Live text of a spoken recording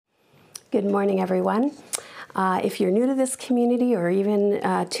Good morning, everyone. If you're new to this community or even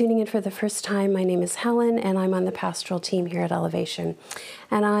tuning in for the first time, my name is Helen and I'm on the pastoral team here at Elevation.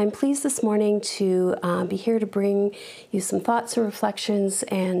 And I'm pleased this morning to be here to bring you some thoughts and reflections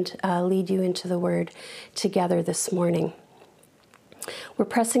and lead you into the Word together this morning. We're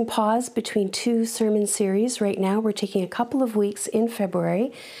pressing pause between two sermon series right now. We're taking a couple of weeks in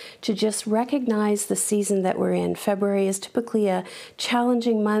February to just recognize the season that we're in. February is typically a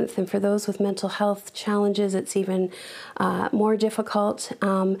challenging month, and for those with mental health challenges, it's even more difficult.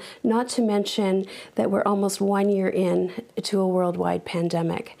 Not to mention that we're almost 1 year in to a worldwide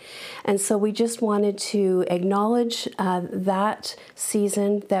pandemic. And so we just wanted to acknowledge that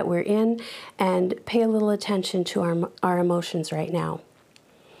season that we're in and pay a little attention to our emotions right now.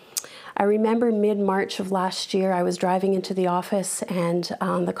 I remember mid-March of last year, I was driving into the office and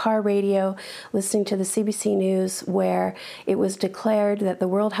on the car radio listening to the CBC News where it was declared that the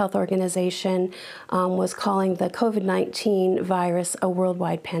World Health Organization was calling the COVID-19 virus a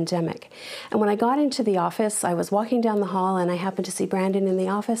worldwide pandemic. And when I got into the office, I was walking down the hall and I happened to see Brandon in the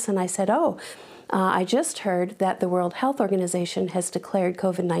office and I said, I just heard that the World Health Organization has declared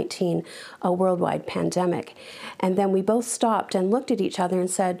COVID-19 a worldwide pandemic. And then we both stopped and looked at each other and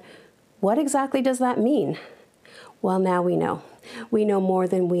said, what exactly does that mean? Well, now we know. We know more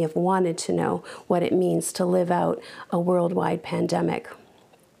than we have wanted to know what it means to live out a worldwide pandemic.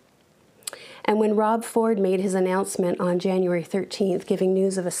 And when Rob Ford made his announcement on January 13th, giving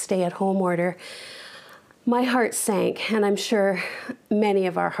news of a stay-at-home order, my heart sank, and I'm sure many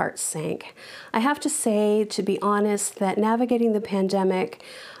of our hearts sank. I have to say, to be honest, that navigating the pandemic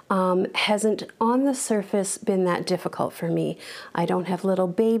hasn't on the surface been that difficult for me. I don't have little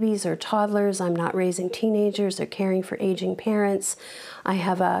babies or toddlers. I'm not raising teenagers or caring for aging parents. I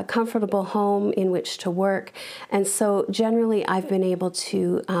have a comfortable home in which to work. And so generally I've been able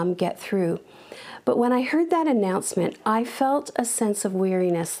to get through. But when I heard that announcement, I felt a sense of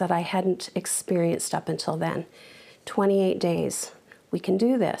weariness that I hadn't experienced up until then. 28 days. We can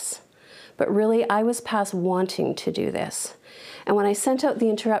do this. But really, I was past wanting to do this. And when I sent out the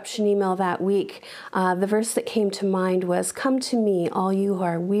interruption email that week, the verse that came to mind was, "Come to me, all you who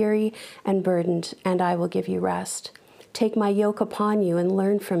are weary and burdened, and I will give you rest. Take my yoke upon you and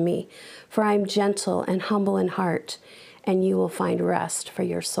learn from me, for I am gentle and humble in heart, and you will find rest for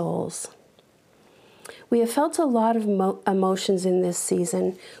your souls." We have felt a lot of emotions in this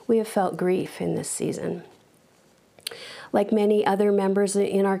season. We have felt grief in this season. Like many other members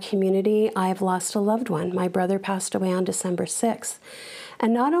in our community, I have lost a loved one. My brother passed away on December 6th.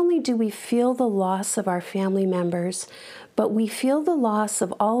 And not only do we feel the loss of our family members, but we feel the loss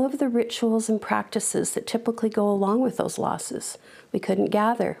of all of the rituals and practices that typically go along with those losses. We couldn't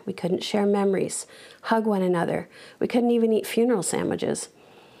gather. We couldn't share memories, hug one another. We couldn't even eat funeral sandwiches.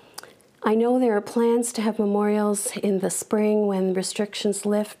 I know there are plans to have memorials in the spring when restrictions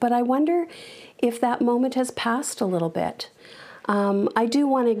lift, but I wonder if that moment has passed a little bit. I do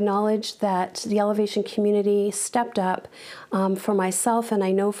want to acknowledge that the Elevation community stepped up for myself and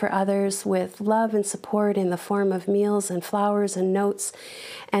I know for others with love and support in the form of meals and flowers and notes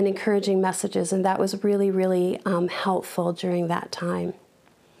and encouraging messages, and that was really, really helpful during that time.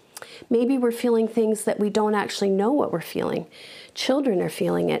 Maybe we're feeling things that we don't actually know what we're feeling. Children are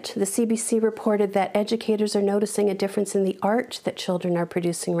feeling it. The CBC reported that educators are noticing a difference in the art that children are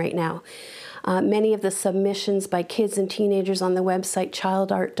producing right now. Many of the submissions by kids and teenagers on the website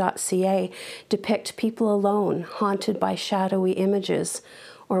childart.ca depict people alone, haunted by shadowy images,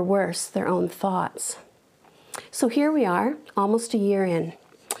 or worse, their own thoughts. So here we are, almost a year in.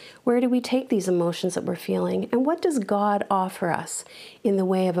 Where do we take these emotions that we're feeling, and what does God offer us in the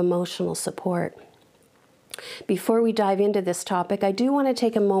way of emotional support? Before we dive into this topic, I do want to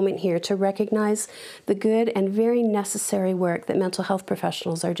take a moment here to recognize the good and very necessary work that mental health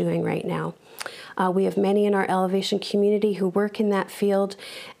professionals are doing right now. We have many in our Elevation community who work in that field,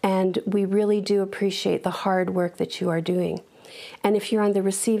 and we really do appreciate the hard work that you are doing. And if you're on the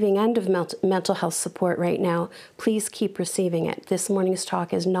receiving end of mental health support right now, please keep receiving it. This morning's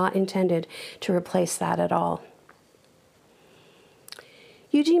talk is not intended to replace that at all.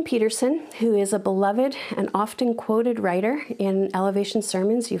 Eugene Peterson, who is a beloved and often quoted writer in Elevation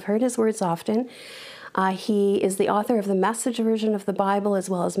sermons, you've heard his words often. He is the author of the Message version of the Bible, as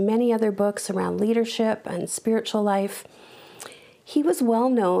well as many other books around leadership and spiritual life. He was well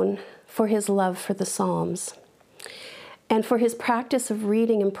known for his love for the Psalms and for his practice of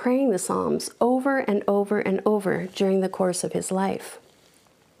reading and praying the Psalms over and over and over during the course of his life.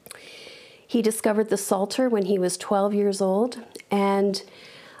 He discovered the Psalter when he was 12 years old, and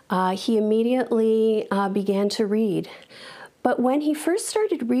he immediately began to read. But when he first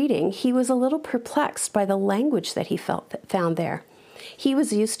started reading, he was a little perplexed by the language that he found there. He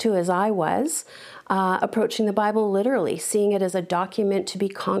was used to, as I was, approaching the Bible literally, seeing it as a document to be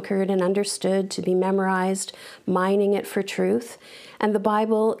conquered and understood, to be memorized, mining it for truth. And the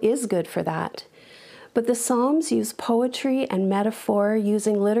Bible is good for that. But the Psalms use poetry and metaphor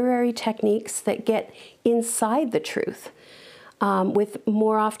using literary techniques that get inside the truth, with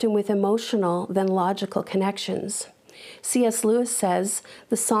more often with emotional than logical connections. C.S. Lewis says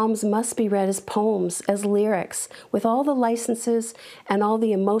the Psalms must be read as poems, as lyrics, with all the licenses and all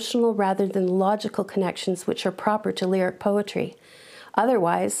the emotional rather than logical connections which are proper to lyric poetry.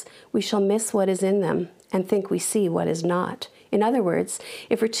 Otherwise, we shall miss what is in them and think we see what is not. In other words,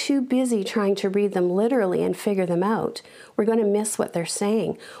 if we're too busy trying to read them literally and figure them out, we're going to miss what they're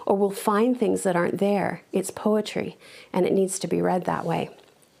saying, or we'll find things that aren't there. It's poetry, and it needs to be read that way.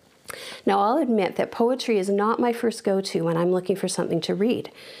 Now, I'll admit that poetry is not my first go-to when I'm looking for something to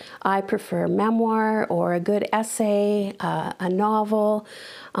read. I prefer memoir or a good essay, a novel,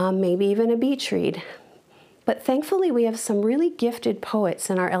 maybe even a beach read. But thankfully, we have some really gifted poets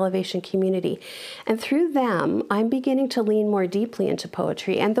in our Elevation community. And through them, I'm beginning to lean more deeply into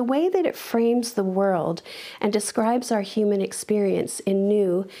poetry and the way that it frames the world and describes our human experience in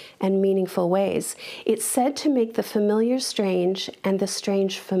new and meaningful ways. It's said to make the familiar strange and the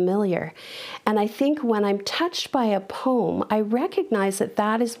strange familiar. And I think when I'm touched by a poem, I recognize that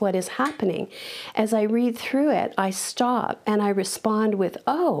that is what is happening. As I read through it, I stop and I respond with,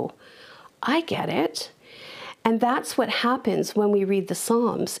 oh, I get it. And that's what happens when we read the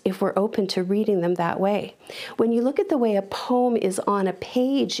Psalms, if we're open to reading them that way. When you look at the way a poem is on a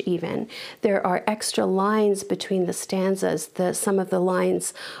page even, there are extra lines between the stanzas. Some of the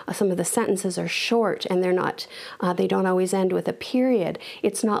lines, some of the sentences are short and they don't always end with a period.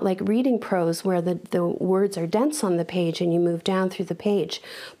 It's not like reading prose where the words are dense on the page and you move down through the page.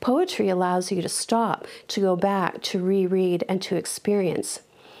 Poetry allows you to stop, to go back, to reread, and to experience.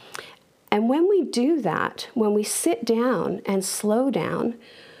 And when we do that, when we sit down and slow down,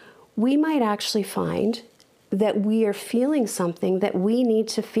 we might actually find that we are feeling something that we need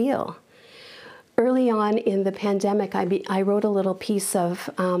to feel. Early on in the pandemic, I wrote a little piece of,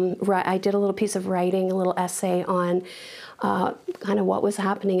 I did a little piece of writing, a little essay on kind of what was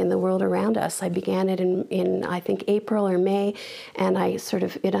happening in the world around us. I began it in I think, April or May, and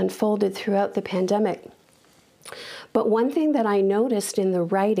it unfolded throughout the pandemic. But one thing that I noticed in the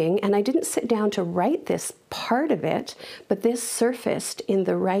writing, and I didn't sit down to write this part of it, but this surfaced in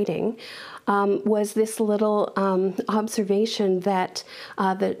the writing, was this little observation that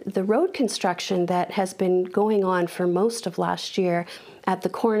the road construction that has been going on for most of last year at the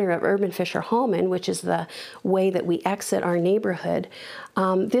corner of Urban Fisher Hallman, which is the way that we exit our neighborhood,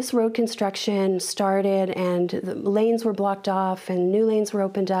 this road construction started and the lanes were blocked off and new lanes were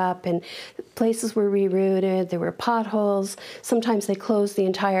opened up and places were rerouted. There were potholes. Sometimes they closed the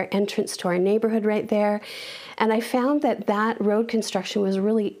entire entrance to our neighborhood right there. And I found that road construction was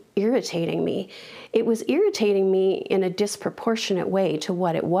really irritating me. It was irritating me in a disproportionate way to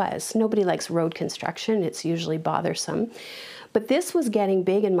what it was. Nobody likes road construction. It's usually bothersome. But this was getting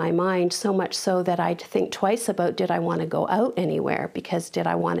big in my mind, so much so that I'd think twice about, did I want to go out anywhere? Because did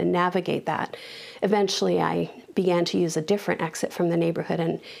I want to navigate that? Eventually, I began to use a different exit from the neighborhood,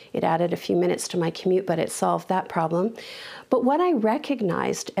 and it added a few minutes to my commute, but it solved that problem. But what I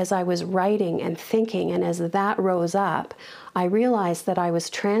recognized as I was writing and thinking, and as that rose up, I realized that I was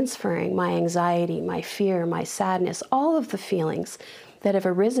transferring my anxiety, my fear, my sadness, all of the feelings that have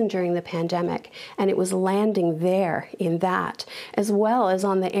arisen during the pandemic, and it was landing there in that, as well as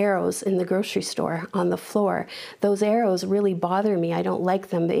on the arrows in the grocery store on the floor. Those arrows really bother me. I don't like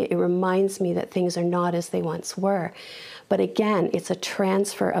them. It reminds me that things are not as they once were. But again, it's a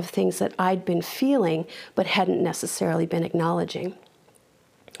transfer of things that I'd been feeling but hadn't necessarily been acknowledging.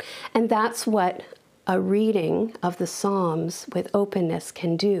 And that's what a reading of the Psalms with openness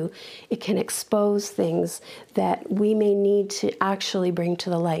can do. It can expose things that we may need to actually bring to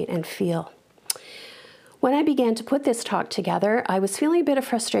the light and feel. When I began to put this talk together, I was feeling a bit of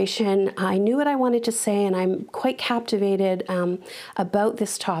frustration. I knew what I wanted to say, and I'm quite captivated about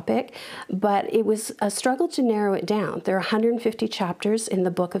this topic, but it was a struggle to narrow it down. There are 150 chapters in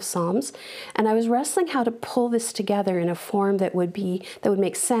the book of Psalms, and I was wrestling how to pull this together in a form that would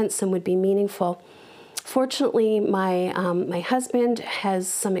make sense and would be meaningful. Fortunately, my husband has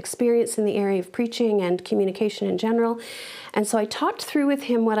some experience in the area of preaching and communication in general, and so I talked through with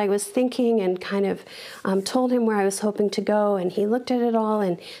him what I was thinking and kind of told him where I was hoping to go, and he looked at it all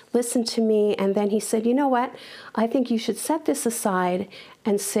and listened to me, and then he said, you know what, I think you should set this aside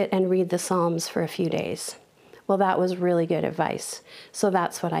and sit and read the Psalms for a few days. Well, that was really good advice. So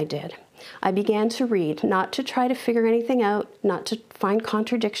that's what I did. I began to read, not to try to figure anything out, not to find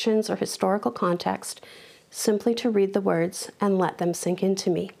contradictions or historical context, simply to read the words and let them sink into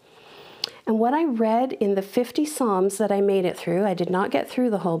me. And what I read in the 50 Psalms that I made it through, I did not get through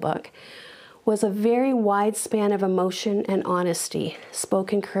the whole book, was a very wide span of emotion and honesty,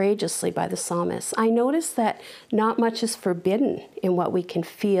 spoken courageously by the psalmist. I noticed that not much is forbidden in what we can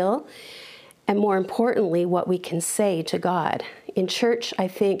feel, and more importantly, what we can say to God. In church, I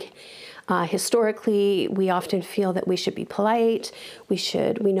think historically, we often feel that we should be polite. We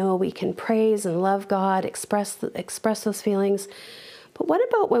know we can praise and love God, express those feelings. But what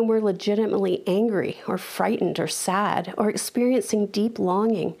about when we're legitimately angry or frightened or sad or experiencing deep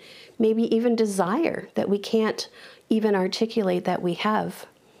longing, maybe even desire that we can't even articulate that we have?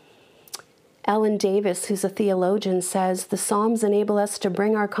 Ellen Davis, who's a theologian, says the Psalms enable us to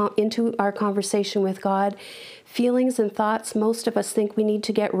bring into our conversation with God feelings and thoughts most of us think we need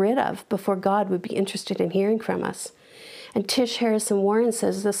to get rid of before God would be interested in hearing from us. And Tish Harrison Warren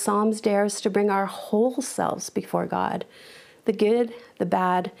says the Psalms dare us to bring our whole selves before God, the good, the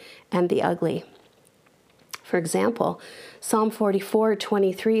bad, and the ugly. For example, Psalm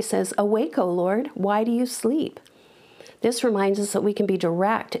 44:23 says, "Awake, O Lord, why do you sleep?" This reminds us that we can be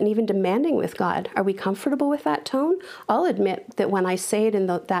direct and even demanding with God. Are we comfortable with that tone? I'll admit that when I say it in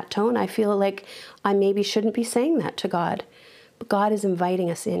that tone, I feel like I maybe shouldn't be saying that to God. But God is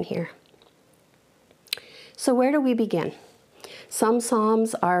inviting us in here. So where do we begin? Some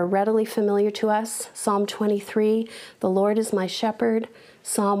Psalms are readily familiar to us. Psalm 23, "The Lord is my shepherd."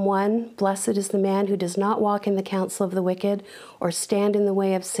 Psalm 1, "Blessed is the man who does not walk in the counsel of the wicked, or stand in the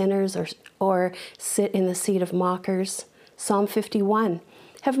way of sinners, or sit in the seat of mockers." Psalm 51,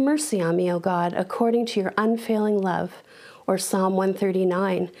 "Have mercy on me, O God, according to your unfailing love." Or Psalm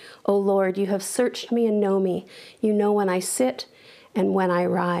 139, "O Lord, you have searched me and know me. You know when I sit and when I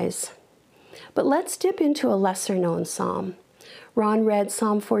rise." But let's dip into a lesser-known psalm. Ron read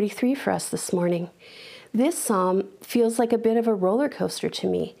Psalm 43 for us this morning. This psalm feels like a bit of a roller coaster to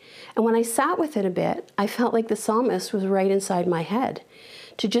me. And when I sat with it a bit, I felt like the psalmist was right inside my head.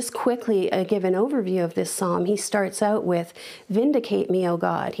 To just quickly give an overview of this psalm, he starts out with, "Vindicate me, O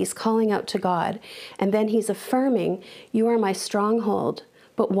God." He's calling out to God. And then he's affirming, "You are my stronghold,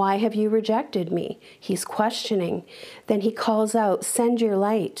 but why have you rejected me?" He's questioning. Then he calls out, "Send your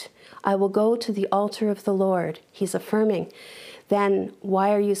light. I will go to the altar of the Lord." He's affirming. Then,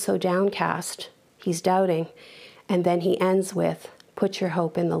 "Why are you so downcast?" He's doubting. And then he ends with, "Put your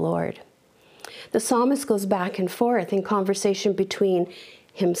hope in the Lord." The psalmist goes back and forth in conversation between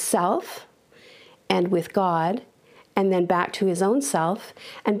himself and with God, and then back to his own self,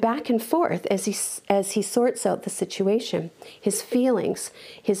 and back and forth as he sorts out the situation, his feelings,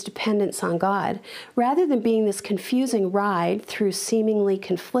 his dependence on God. Rather than being this confusing ride through seemingly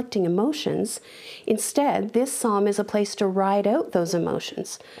conflicting emotions, instead, this psalm is a place to ride out those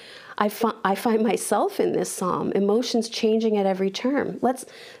emotions. I find myself in this psalm, emotions changing at every turn. Let's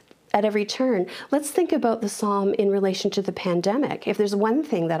think about the psalm in relation to the pandemic. If there's one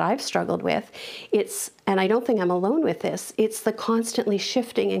thing that I've struggled with, and I don't think I'm alone with this, it's the constantly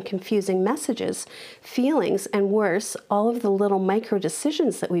shifting and confusing messages, feelings, and worse, all of the little micro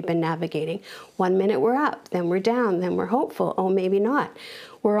decisions that we've been navigating. One minute we're up, then we're down, then we're hopeful, oh, maybe not.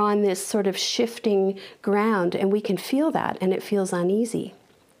 We're on this sort of shifting ground, and we can feel that, and it feels uneasy.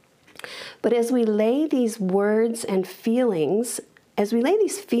 But as we lay these words and feelings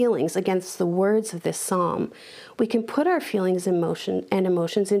against the words of this psalm, we can put our feelings and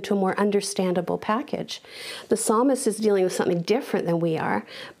emotions into a more understandable package. The psalmist is dealing with something different than we are,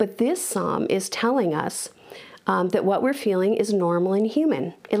 but this psalm is telling us that what we're feeling is normal and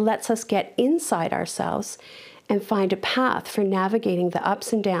human. It lets us get inside ourselves and find a path for navigating the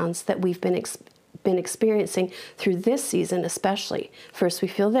ups and downs that we've been experiencing through this season especially. First we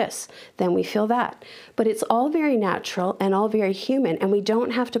feel this, then we feel that. But it's all very natural and all very human, and we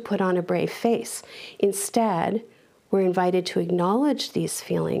don't have to put on a brave face. Instead, we're invited to acknowledge these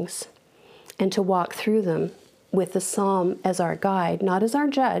feelings and to walk through them with the psalm as our guide, not as our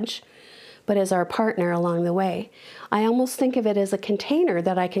judge, but as our partner along the way. I almost think of it as a container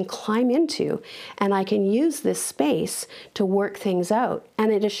that I can climb into, and I can use this space to work things out.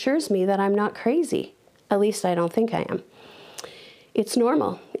 And it assures me that I'm not crazy. At least I don't think I am. It's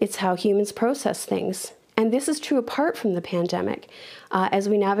normal. It's how humans process things. And this is true apart from the pandemic. As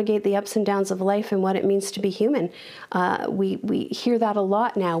we navigate the ups and downs of life and what it means to be human, we hear that a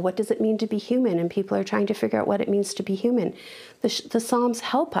lot now. What does it mean to be human? And people are trying to figure out what it means to be human. The Psalms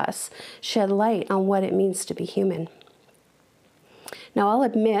help us shed light on what it means to be human. Now, I'll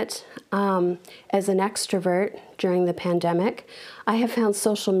admit, as an extrovert during the pandemic, I have found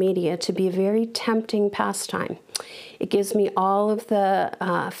social media to be a very tempting pastime. It gives me all of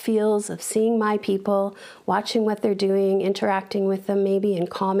the feels of seeing my people, watching what they're doing, interacting with them maybe in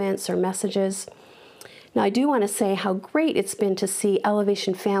comments or messages. Now, I do want to say how great it's been to see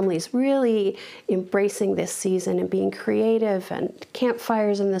Elevation families really embracing this season and being creative, and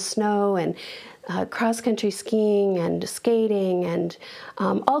campfires in the snow, and cross-country skiing and skating, and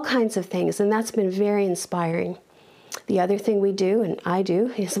all kinds of things, and that's been very inspiring. The other thing we do, and I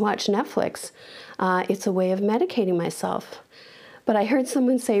do, is watch Netflix. It's a way of medicating myself. But I heard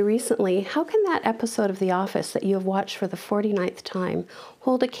someone say recently, how can that episode of The Office that you have watched for the 49th time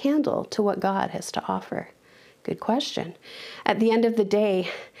hold a candle to what God has to offer? Good question. At the end of the day,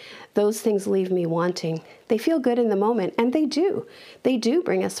 those things leave me wanting. They feel good in the moment, and they do. They do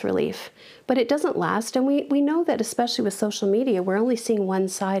bring us relief, but it doesn't last, and we know that, especially with social media, we're only seeing one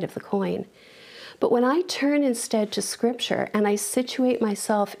side of the coin. But when I turn instead to Scripture and I situate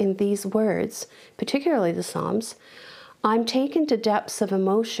myself in these words, particularly the Psalms, I'm taken to depths of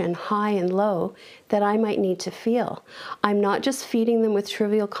emotion, high and low, that I might need to feel. I'm not just feeding them with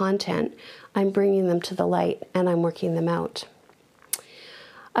trivial content, I'm bringing them to the light and I'm working them out.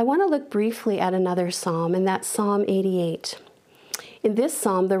 I want to look briefly at another psalm, and that's Psalm 88. In this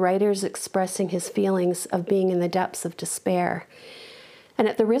psalm, the writer is expressing his feelings of being in the depths of despair. And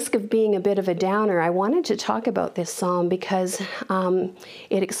at the risk of being a bit of a downer, I wanted to talk about this psalm because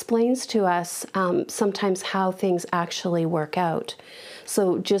it explains to us sometimes how things actually work out.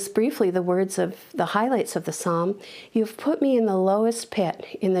 So just briefly, the words of the highlights of the psalm: "You've put me in the lowest pit,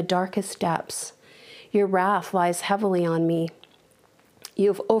 in the darkest depths. Your wrath lies heavily on me. You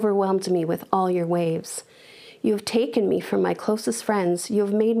have overwhelmed me with all your waves. You have taken me from my closest friends. You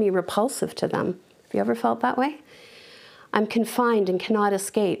have made me repulsive to them." Have you ever felt that way? "I'm confined and cannot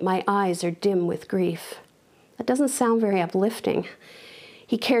escape. My eyes are dim with grief." That doesn't sound very uplifting.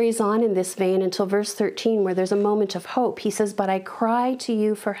 He carries on in this vein until verse 13, where there's a moment of hope. He says, "But I cry to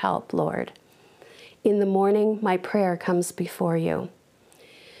you for help, Lord. In the morning, my prayer comes before you."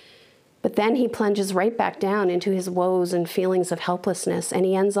 But then he plunges right back down into his woes and feelings of helplessness, and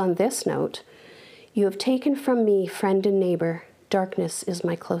he ends on this note: "You have taken from me friend and neighbor. Darkness is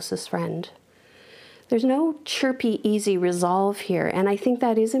my closest friend." There's no chirpy, easy resolve here, and I think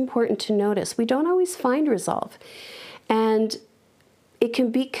that is important to notice. We don't always find resolve, and it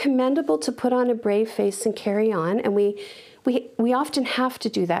can be commendable to put on a brave face and carry on, and we often have to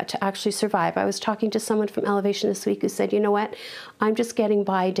do that to actually survive. I was talking to someone from Elevation this week who said, "You know what, I'm just getting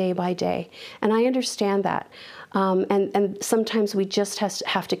by day, and I understand that, and sometimes we just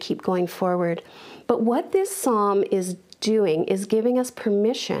have to keep going forward." But what this psalm is doing is giving us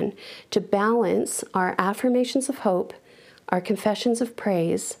permission to balance our affirmations of hope, our confessions of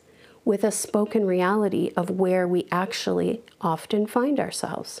praise, with a spoken reality of where we actually often find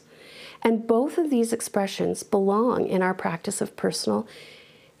ourselves. And both of these expressions belong in our practice of personal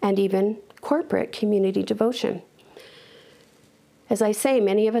and even corporate community devotion. As I say,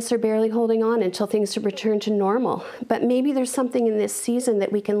 many of us are barely holding on until things return to normal, but maybe there's something in this season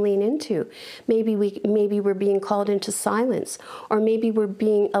that we can lean into. Maybe we're being called into silence, or maybe we're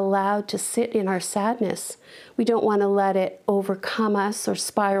being allowed to sit in our sadness. We don't want to let it overcome us or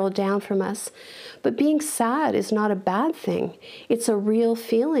spiral down from us. But being sad is not a bad thing. It's a real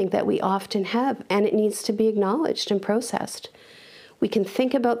feeling that we often have, and it needs to be acknowledged and processed. We can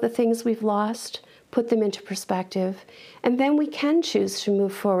think about the things we've lost, put them into perspective, and then we can choose to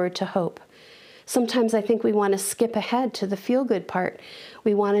move forward to hope. Sometimes I think we want to skip ahead to the feel-good part.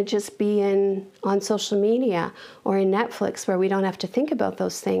 We want to just be on social media or in Netflix where we don't have to think about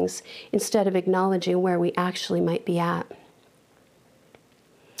those things, instead of acknowledging where we actually might be at.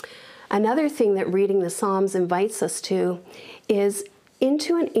 Another thing that reading the Psalms invites us to is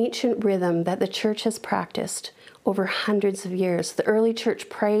into an ancient rhythm that the church has practiced over hundreds of years. The early church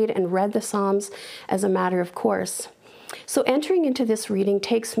prayed and read the Psalms as a matter of course. So entering into this reading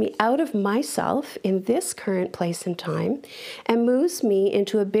takes me out of myself in this current place and time and moves me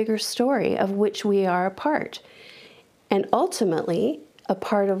into a bigger story of which we are a part, and ultimately a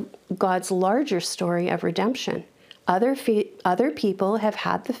part of God's larger story of redemption. Other people have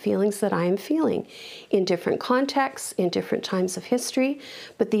had the feelings that I am feeling in different contexts, in different times of history,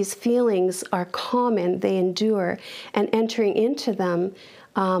 but these feelings are common, they endure, and entering into them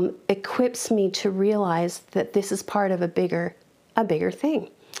equips me to realize that this is part of a bigger thing.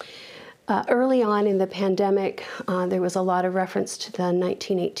 Early on in the pandemic, there was a lot of reference to the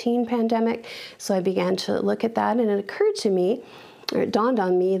 1918 pandemic, so I began to look at that, and it occurred to me or it dawned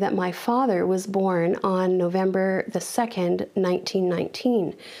on me that my father was born on November the 2nd,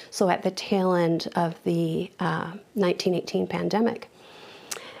 1919, so at the tail end of the 1918 pandemic.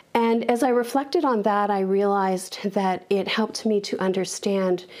 And as I reflected on that, I realized that it helped me to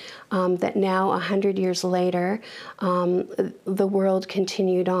understand that now, 100 years later, the world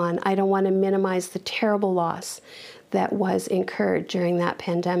continued on. I don't want to minimize the terrible loss that was incurred during that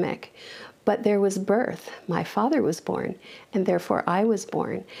pandemic. But there was birth. My father was born, and therefore I was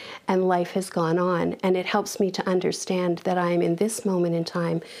born, and life has gone on. And it helps me to understand that I am in this moment in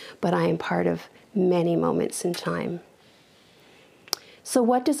time, but I am part of many moments in time. So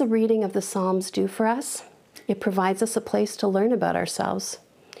what does a reading of the Psalms do for us? It provides us a place to learn about ourselves.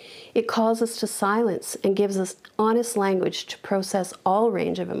 It calls us to silence and gives us honest language to process all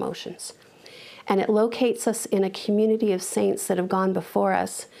range of emotions. And it locates us in a community of saints that have gone before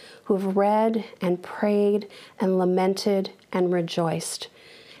us, who have read and prayed and lamented and rejoiced.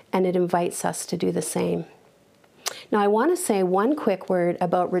 And it invites us to do the same. Now, I want to say one quick word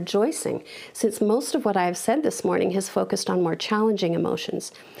about rejoicing, since most of what I have said this morning has focused on more challenging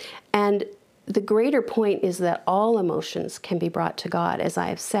emotions. And the greater point is that all emotions can be brought to God, as I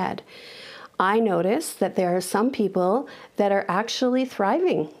have said. I notice that there are some people that are actually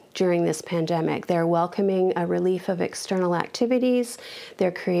thriving during this pandemic. They're welcoming a relief of external activities. They're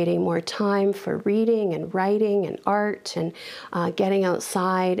creating more time for reading and writing and art and getting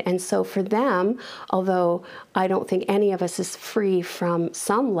outside. And so for them, although I don't think any of us is free from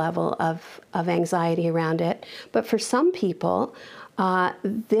some level of anxiety around it, but for some people,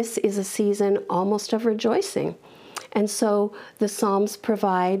 this is a season almost of rejoicing. And so the Psalms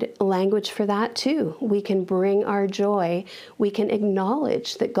provide language for that too. We can bring our joy. We can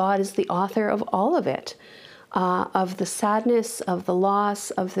acknowledge that God is the author of all of it, of the sadness, of the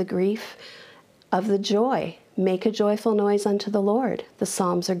loss, of the grief, of the joy. Make a joyful noise unto the Lord. The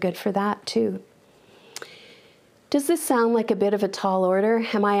Psalms are good for that too. Does this sound like a bit of a tall order?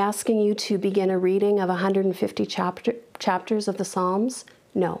 Am I asking you to begin a reading of 150 chapters of the Psalms?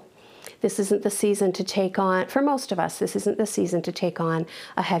 No. This isn't the season to take on, for most of us, this isn't the season to take on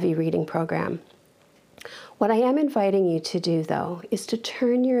a heavy reading program. What I am inviting you to do, though, is to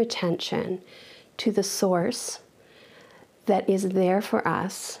turn your attention to the source that is there for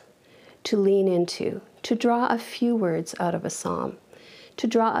us to lean into, to draw a few words out of a psalm, to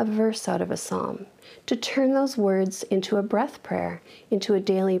draw a verse out of a psalm, to turn those words into a breath prayer, into a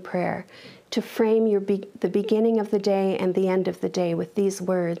daily prayer, to frame the beginning of the day and the end of the day with these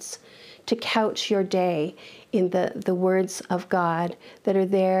words, to couch your day in the words of God that are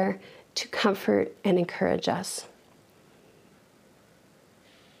there to comfort and encourage us.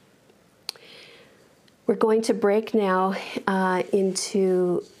 We're going to break now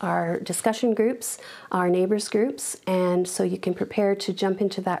into our discussion groups, our neighbors groups, and so you can prepare to jump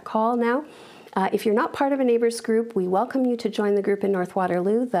into that call now. If you're not part of a neighbors group, we welcome you to join the group in North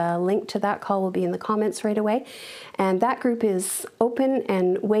Waterloo. The link to that call will be in the comments right away. And that group is open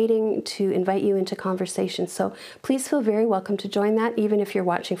and waiting to invite you into conversation. So please feel very welcome to join that, even if you're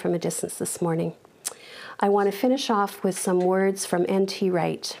watching from a distance this morning. I want to finish off with some words from N.T.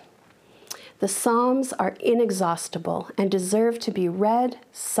 Wright. The Psalms are inexhaustible and deserve to be read,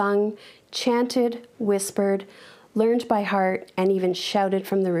 sung, chanted, whispered, learned by heart, and even shouted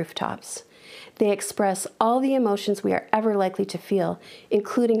from the rooftops. They express all the emotions we are ever likely to feel,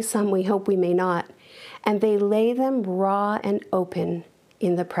 including some we hope we may not, and they lay them raw and open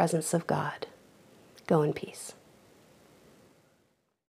in the presence of God. Go in peace.